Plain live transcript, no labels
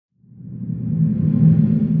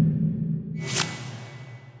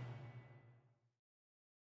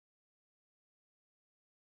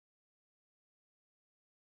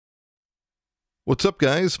What's up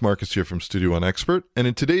guys, Marcus here from Studio One Expert, and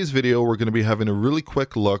in today's video we're going to be having a really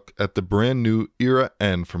quick look at the brand new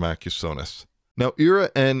ERA-N from Accusonus. Now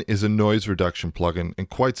ERA-N is a noise reduction plugin, and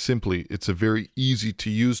quite simply it's a very easy to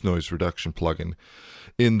use noise reduction plugin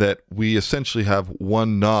in that we essentially have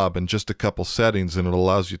one knob and just a couple settings, and it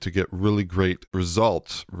allows you to get really great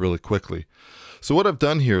results really quickly. So what I've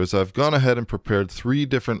done here is I've gone ahead and prepared 3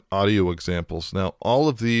 different audio examples. Now, all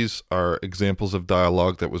of these are examples of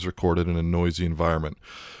dialogue that was recorded in a noisy environment,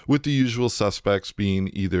 with the usual suspects being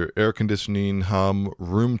either air conditioning, hum,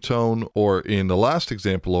 room tone, or in the last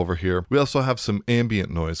example over here, we also have some ambient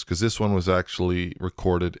noise because this one was actually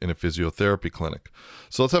recorded in a physiotherapy clinic.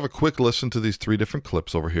 So let's have a quick listen to these 3 different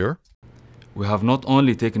clips over here. We have not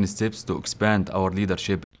only taken steps to expand our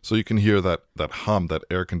leadership. So you can hear that hum, that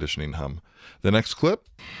air conditioning hum. The next clip.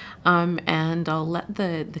 And I'll let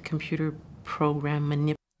the computer program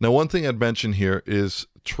manipulate. Now, one thing I'd mention here is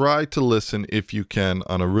try to listen if you can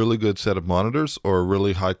on a really good set of monitors or a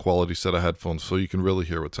really high quality set of headphones so you can really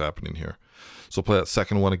hear what's happening here. So play that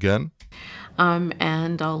second one again.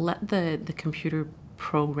 And I'll let the computer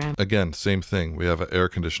program. Again, same thing. We have an air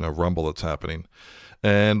conditioner, a rumble that's happening.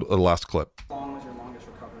 And the last clip. How long was your longest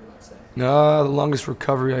recovery, let's say? The longest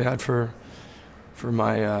recovery I had for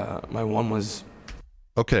my one was...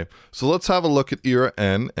 Okay, so let's have a look at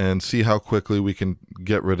ERA-N and see how quickly we can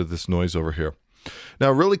get rid of this noise over here. Now,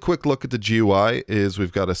 a really quick look at the GUI is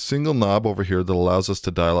we've got a single knob over here that allows us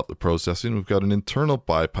to dial up the processing. We've got an internal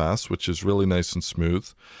bypass, which is really nice and smooth.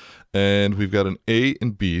 And we've got an A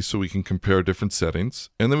and B, so we can compare different settings.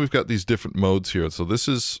 And then we've got these different modes here. So this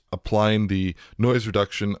is applying the noise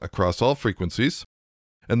reduction across all frequencies.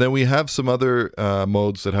 And then we have some other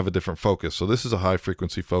modes that have a different focus. So this is a high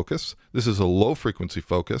frequency focus. This is a low frequency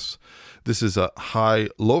focus. This is a high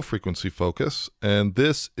low frequency focus. And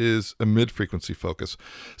this is a mid frequency focus.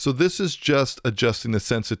 So this is just adjusting the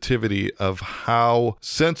sensitivity of how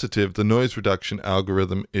sensitive the noise reduction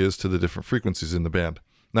algorithm is to the different frequencies in the band.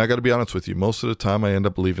 Now, I got to be honest with you, most of the time I end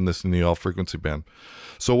up leaving this in the all frequency band.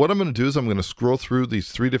 So what I'm going to do is I'm going to scroll through these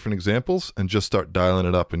 3 different examples and just start dialing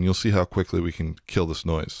it up, and you'll see how quickly we can kill this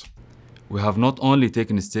noise. We have not only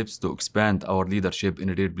taken steps to expand our leadership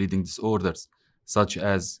in rare bleeding disorders, such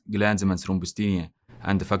as Glanzmann's thrombostomia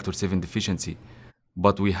and factor VII deficiency,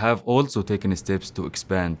 but we have also taken steps to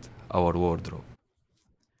expand our wardrobe.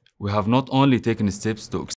 We have not only taken steps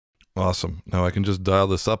to Awesome. Now I can just dial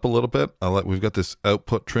this up a little bit. We've got this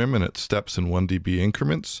output trim and it steps in 1 dB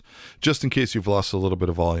increments, just in case you've lost a little bit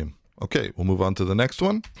of volume. Okay, we'll move on to the next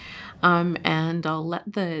one. And I'll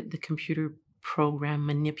let the computer program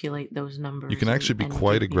manipulate those numbers. You can actually be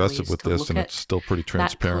quite aggressive with this, and it's still pretty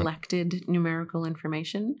transparent. That collected numerical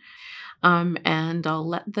information. And I'll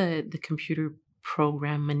let the computer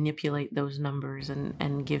program manipulate those numbers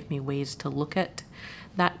and give me ways to look at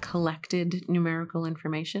that collected numerical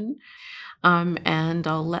information. And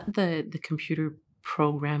I'll let the computer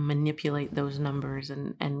program manipulate those numbers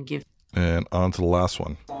and give... And on to the last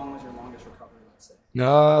one. How long was your longest recovery, let's say?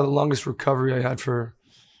 The longest recovery I had for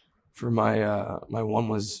my one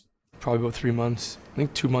was probably about 3 months. I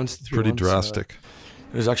think 2 months to 3 months. Pretty drastic.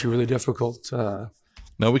 It was actually really difficult.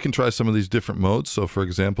 Now we can try some of these different modes. So for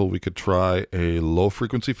example, we could try a low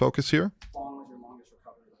frequency focus here. How long was your longest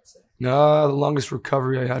recovery, let's say? The longest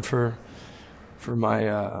recovery I had for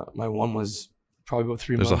my one was probably about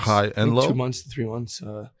 3 months. There's a high and low. 2 months to 3 months.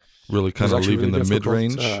 Really kind of leaving really the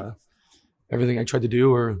mid-range. Everything I tried to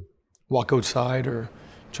do, or walk outside, or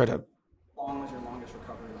try to... How long was your longest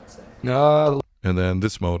recovery, let's say? And then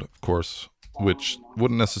this mode, of course, which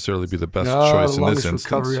wouldn't necessarily be the best choice in this instance.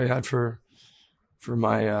 The longest recovery I had for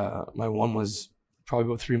my one was probably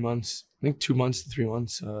about 3 months. I think 2 months to 3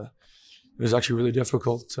 months. It was actually really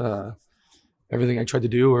difficult. Everything I tried to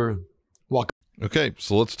do, or walk. Okay,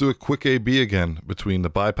 so let's do a quick A-B again between the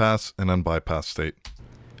bypass and unbypass state.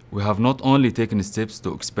 We have not only taken steps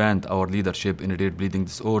to expand our leadership in rare bleeding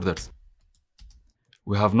disorders.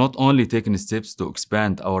 We have not only taken steps to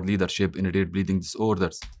expand our leadership in rare bleeding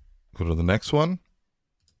disorders. Go to the next one.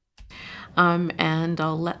 And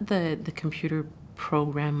I'll let the computer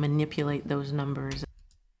program manipulate those numbers.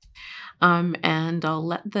 And I'll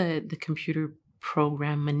let the computer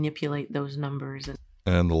program manipulate those numbers.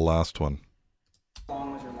 And the last one. How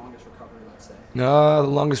long was your longest recovery, let's say? The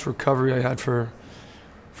longest recovery I had for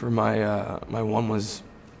my one was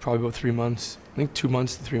probably about 3 months. I think 2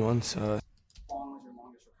 months to 3 months. How long was your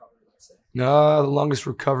longest recovery, let's say? The longest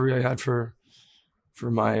recovery I had for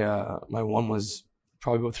my one was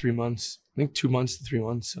probably about 3 months. I think 2 months to 3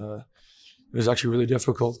 months. It was actually really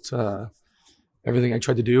difficult. Everything I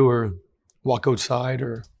tried to do, or walk outside,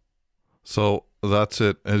 or... So that's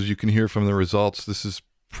it. As you can hear from the results, this is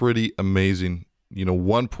pretty amazing. You know,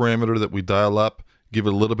 one parameter that we dial up, give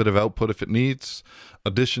it a little bit of output if it needs.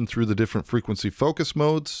 Addition through the different frequency focus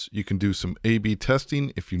modes. You can do some A/B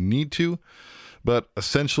testing if you need to, but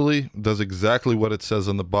essentially does exactly what it says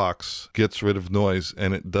on the box, gets rid of noise,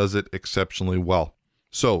 and it does it exceptionally well.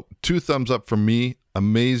 So 2 thumbs up from me.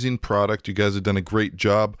 Amazing product. You guys have done a great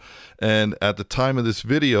job. And at the time of this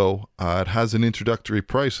video, it has an introductory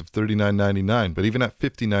price of $39.99. But even at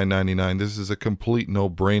 $59.99, this is a complete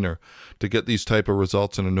no-brainer to get these type of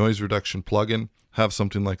results in a noise reduction plugin. Have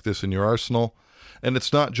something like this in your arsenal. And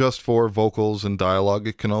it's not just for vocals and dialogue.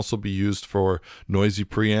 It can also be used for noisy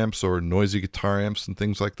preamps or noisy guitar amps and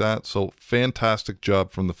things like that. So fantastic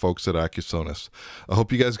job from the folks at Accusonus. I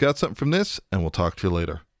hope you guys got something from this, and we'll talk to you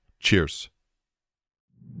later. Cheers.